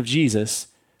mission of Jesus,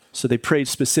 so they prayed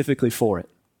specifically for it.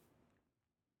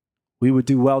 We would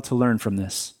do well to learn from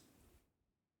this.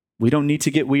 We don't need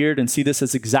to get weird and see this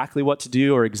as exactly what to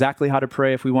do or exactly how to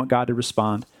pray if we want God to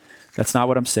respond. That's not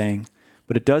what I'm saying.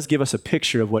 But it does give us a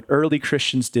picture of what early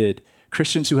Christians did,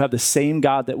 Christians who have the same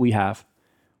God that we have,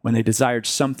 when they desired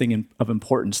something of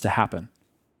importance to happen.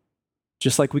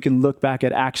 Just like we can look back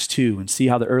at Acts 2 and see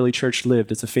how the early church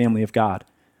lived as a family of God,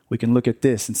 we can look at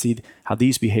this and see how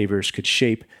these behaviors could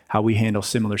shape how we handle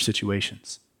similar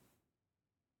situations.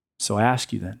 So I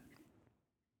ask you then,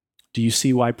 do you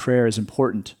see why prayer is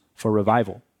important for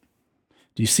revival?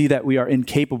 Do you see that we are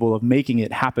incapable of making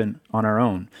it happen on our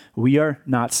own? We are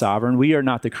not sovereign. We are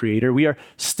not the creator. We are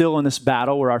still in this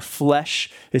battle where our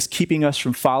flesh is keeping us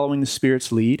from following the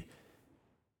Spirit's lead.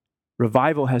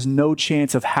 Revival has no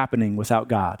chance of happening without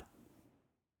God.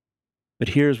 But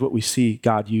here's what we see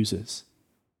God uses.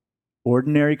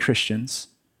 Ordinary Christians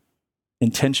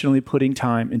intentionally putting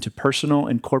time into personal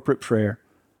and corporate prayer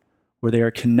where they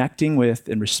are connecting with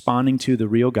and responding to the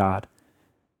real God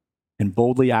and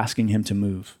boldly asking him to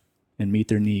move and meet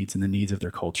their needs and the needs of their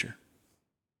culture.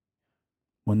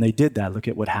 When they did that, look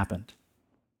at what happened.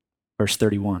 Verse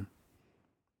 31.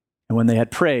 And when they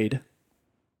had prayed,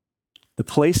 the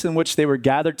place in which they were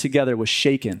gathered together was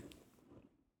shaken,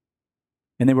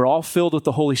 and they were all filled with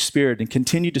the Holy Spirit and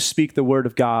continued to speak the word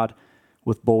of God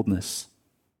with boldness.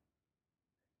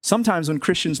 Sometimes when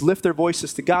Christians lift their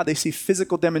voices to God, they see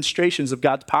physical demonstrations of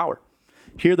God's power.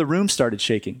 Here the room started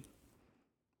shaking.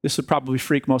 This would probably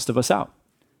freak most of us out.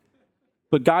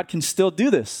 But God can still do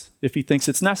this if he thinks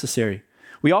it's necessary.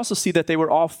 We also see that they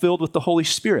were all filled with the Holy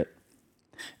Spirit.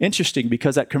 Interesting,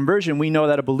 because at conversion, we know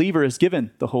that a believer is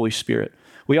given the Holy Spirit.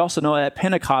 We also know that at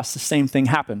Pentecost, the same thing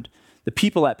happened. The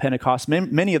people at Pentecost,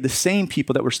 many of the same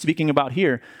people that we're speaking about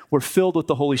here, were filled with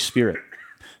the Holy Spirit.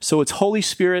 So it's Holy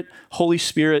Spirit, Holy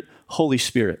Spirit, Holy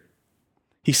Spirit.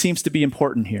 He seems to be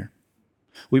important here.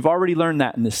 We've already learned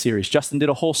that in this series. Justin did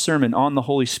a whole sermon on the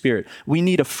Holy Spirit. We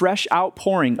need a fresh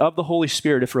outpouring of the Holy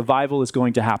Spirit if revival is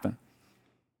going to happen.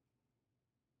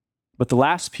 But the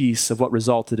last piece of what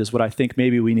resulted is what I think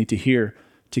maybe we need to hear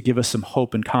to give us some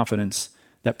hope and confidence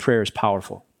that prayer is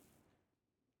powerful.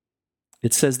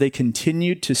 It says they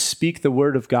continued to speak the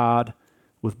word of God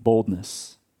with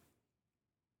boldness.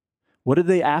 What did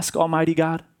they ask Almighty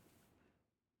God?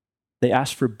 They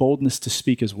asked for boldness to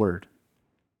speak his word.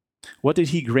 What did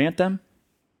he grant them?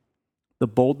 The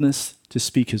boldness to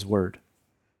speak his word.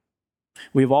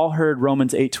 We've all heard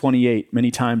Romans 8:28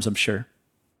 many times, I'm sure.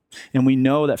 And we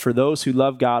know that for those who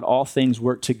love God, all things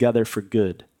work together for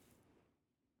good.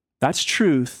 That's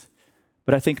truth,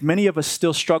 but I think many of us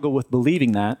still struggle with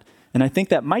believing that, and I think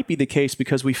that might be the case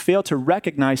because we fail to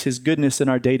recognize his goodness in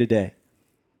our day-to-day.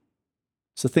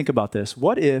 So think about this.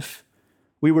 What if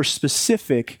we were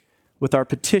specific with our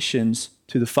petitions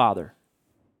to the Father?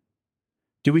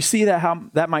 Do we see that how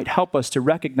that might help us to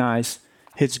recognize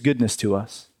his goodness to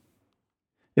us?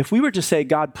 If we were to say,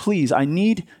 God, please, I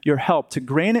need your help to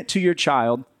grant it to your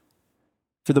child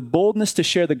for the boldness to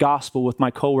share the gospel with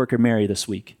my coworker Mary this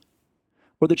week,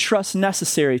 or the trust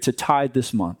necessary to tithe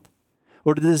this month,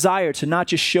 or the desire to not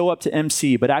just show up to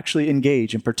MC, but actually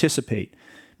engage and participate,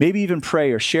 maybe even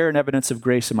pray or share an evidence of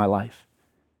grace in my life.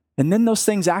 And then those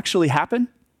things actually happen?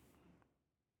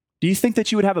 Do you think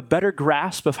that you would have a better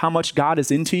grasp of how much God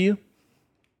is into you?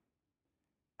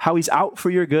 How he's out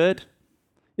for your good?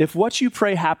 If what you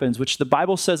pray happens, which the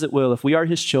Bible says it will, if we are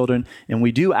his children and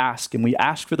we do ask and we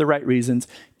ask for the right reasons,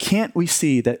 can't we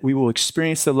see that we will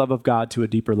experience the love of God to a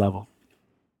deeper level?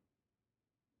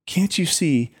 Can't you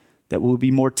see that we'll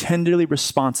be more tenderly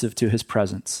responsive to his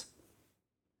presence?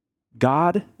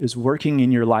 God is working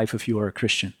in your life if you are a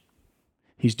Christian.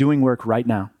 He's doing work right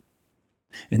now.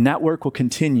 And that work will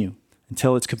continue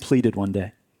until it's completed one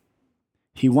day.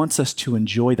 He wants us to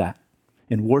enjoy that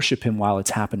and worship him while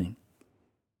it's happening.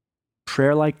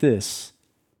 Prayer like this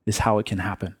is how it can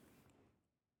happen.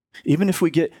 Even if we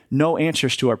get no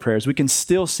answers to our prayers, we can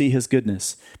still see his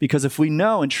goodness. Because if we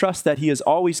know and trust that he is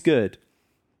always good,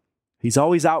 he's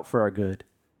always out for our good.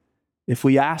 If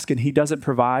we ask and he doesn't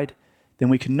provide, then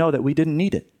we can know that we didn't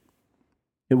need it.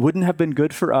 It wouldn't have been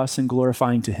good for us and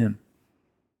glorifying to him.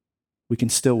 We can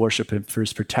still worship him for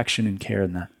his protection and care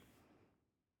in that.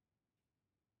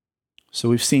 So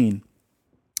we've seen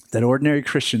that ordinary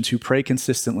Christians who pray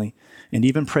consistently and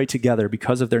even pray together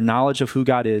because of their knowledge of who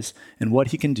God is and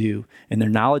what he can do, and their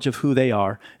knowledge of who they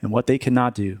are and what they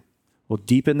cannot do, will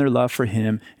deepen their love for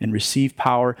him and receive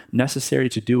power necessary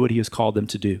to do what he has called them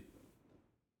to do.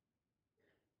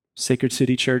 Sacred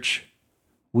City Church,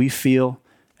 we feel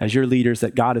as your leaders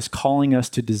that God is calling us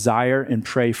to desire and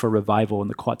pray for revival in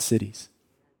the Quad Cities.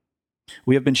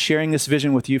 We have been sharing this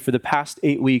vision with you for the past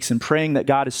 8 weeks and praying that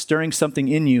God is stirring something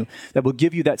in you that will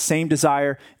give you that same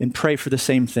desire and pray for the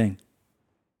same thing.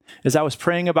 As I was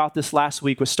praying about this last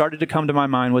week, what started to come to my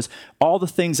mind was all the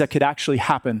things that could actually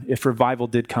happen if revival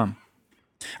did come.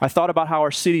 I thought about how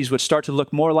our cities would start to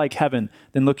look more like heaven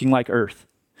than looking like earth.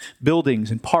 Buildings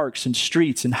and parks and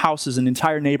streets and houses and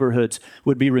entire neighborhoods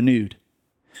would be renewed.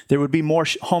 There would be more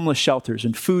homeless shelters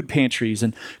and food pantries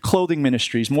and clothing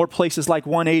ministries, more places like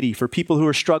 180 for people who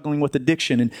are struggling with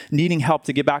addiction and needing help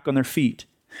to get back on their feet.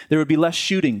 There would be less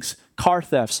shootings, car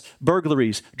thefts,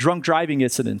 burglaries, drunk driving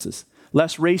incidences,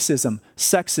 less racism,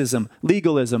 sexism,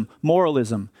 legalism,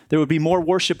 moralism. There would be more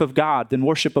worship of God than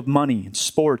worship of money and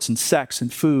sports and sex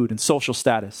and food and social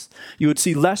status. You would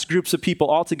see less groups of people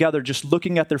all together just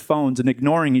looking at their phones and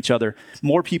ignoring each other,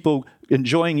 more people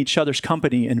enjoying each other's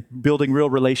company and building real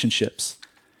relationships.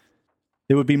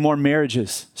 There would be more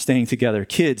marriages staying together.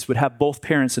 Kids would have both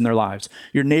parents in their lives.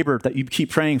 Your neighbor that you keep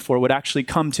praying for would actually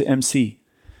come to MC.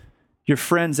 Your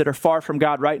friends that are far from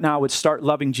God right now would start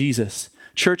loving Jesus.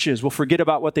 Churches will forget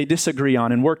about what they disagree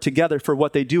on and work together for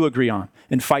what they do agree on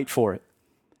and fight for it.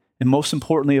 And most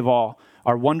importantly of all,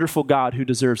 our wonderful God, who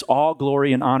deserves all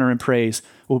glory and honor and praise,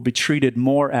 will be treated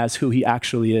more as who he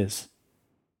actually is.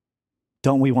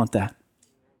 Don't we want that?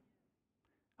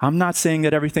 I'm not saying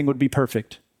that everything would be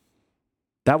perfect.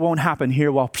 That won't happen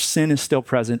here while sin is still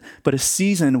present, but a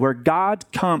season where God's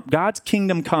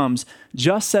kingdom comes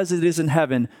just as it is in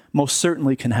heaven most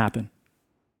certainly can happen.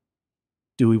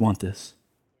 Do we want this?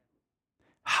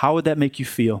 How would that make you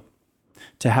feel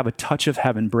to have a touch of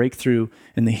heaven break through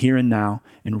in the here and now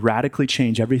and radically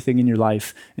change everything in your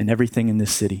life and everything in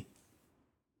this city?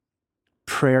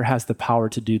 Prayer has the power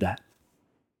to do that.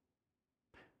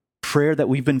 Prayer that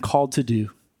we've been called to do,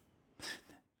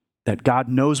 that God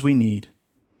knows we need,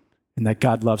 and that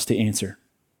God loves to answer.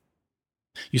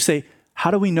 You say,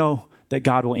 how do we know that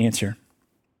God will answer?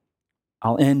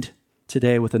 I'll end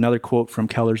today with another quote from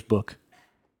Keller's book.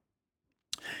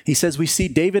 He says, we see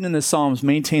David in the Psalms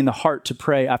maintain the heart to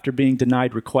pray after being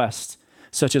denied requests,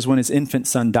 such as when his infant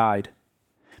son died,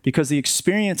 because the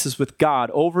experiences with God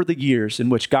over the years in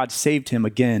which God saved him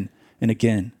again and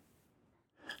again.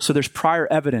 So there's prior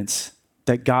evidence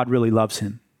that God really loves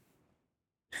him.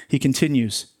 He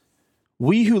continues,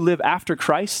 we who live after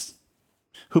Christ,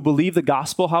 who believe the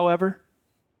gospel, however,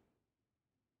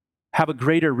 have a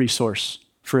greater resource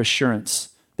for assurance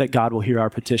that God will hear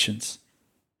our petitions.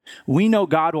 We know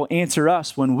God will answer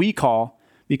us when we call,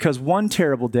 because one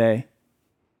terrible day,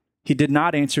 he did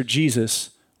not answer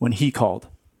Jesus when he called.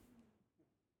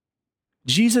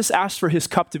 Jesus asked for his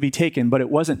cup to be taken, but it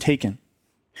wasn't taken.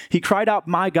 He cried out,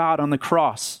 my God, on the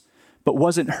cross, but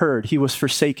wasn't heard. He was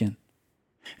forsaken.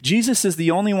 Jesus is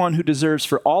the only one who deserves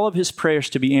for all of his prayers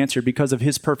to be answered because of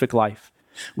his perfect life.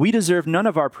 We deserve none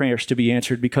of our prayers to be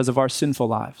answered because of our sinful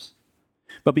lives.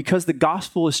 But because the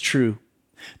gospel is true,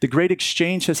 the great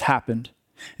exchange has happened,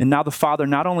 and now the Father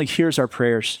not only hears our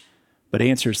prayers, but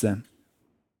answers them.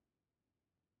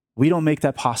 We don't make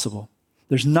that possible.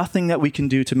 There's nothing that we can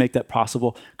do to make that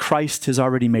possible. Christ has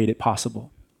already made it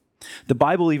possible. The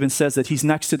Bible even says that he's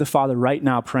next to the Father right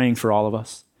now praying for all of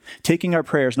us, taking our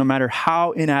prayers, no matter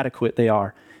how inadequate they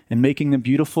are, and making them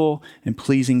beautiful and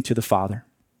pleasing to the Father.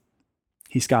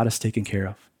 He's got us taken care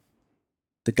of.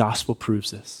 The gospel proves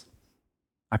this.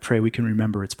 I pray we can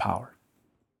remember its power.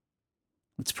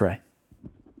 Let's pray.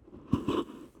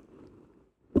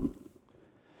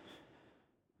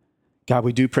 God,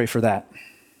 we do pray for that.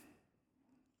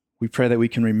 We pray that we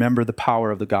can remember the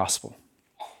power of the gospel.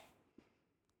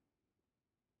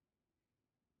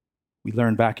 We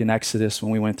learned back in Exodus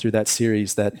when we went through that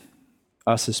series that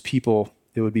us as people,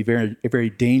 it would be very, very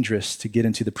dangerous to get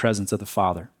into the presence of the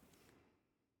Father.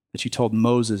 That you told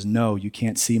Moses, no, you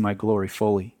can't see my glory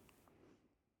fully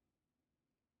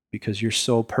because you're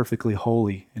so perfectly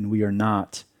holy and we are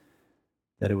not,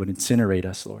 that it would incinerate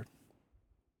us, Lord.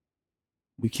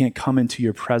 We can't come into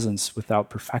your presence without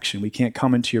perfection. We can't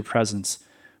come into your presence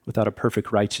without a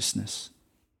perfect righteousness.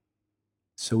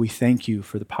 So we thank you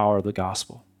for the power of the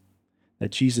gospel,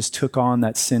 that Jesus took on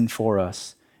that sin for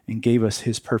us and gave us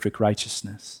his perfect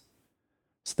righteousness,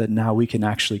 so that now we can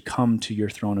actually come to your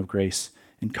throne of grace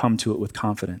and come to it with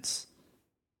confidence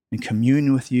and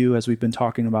commune with you, as we've been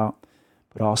talking about,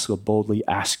 but also boldly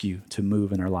ask you to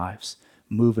move in our lives,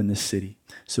 move in this city.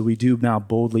 So we do now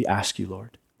boldly ask you,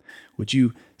 Lord, would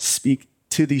you speak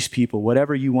to these people,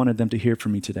 whatever you wanted them to hear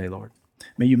from me today, Lord?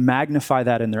 May you magnify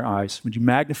that in their eyes. Would you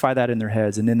magnify that in their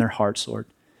heads and in their hearts, Lord?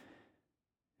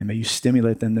 And may you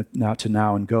stimulate them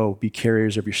now and go be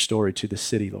carriers of your story to the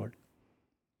city, Lord.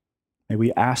 May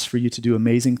we ask for you to do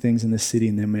amazing things in this city,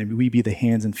 and then may we be the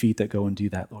hands and feet that go and do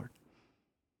that, Lord.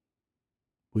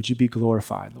 Would you be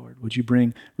glorified, Lord? Would you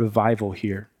bring revival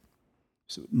here?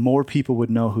 So more people would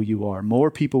know who you are. More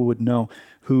people would know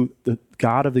who the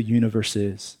God of the universe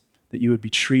is, that you would be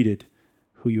treated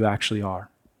who you actually are,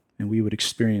 and we would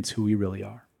experience who we really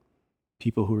are.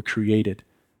 People who are created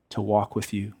to walk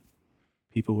with you.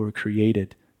 People who are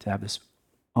created to have this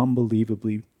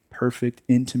unbelievably perfect,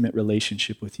 intimate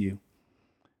relationship with you.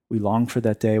 We long for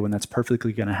that day when that's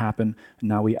perfectly going to happen, and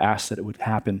now we ask that it would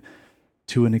happen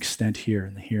to an extent here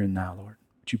in the here and now, Lord.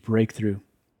 Would you break through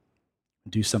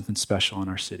and do something special in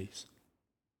our cities?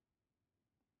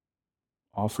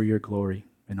 All for your glory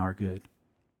and our good.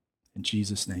 In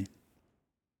Jesus' name,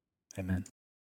 amen.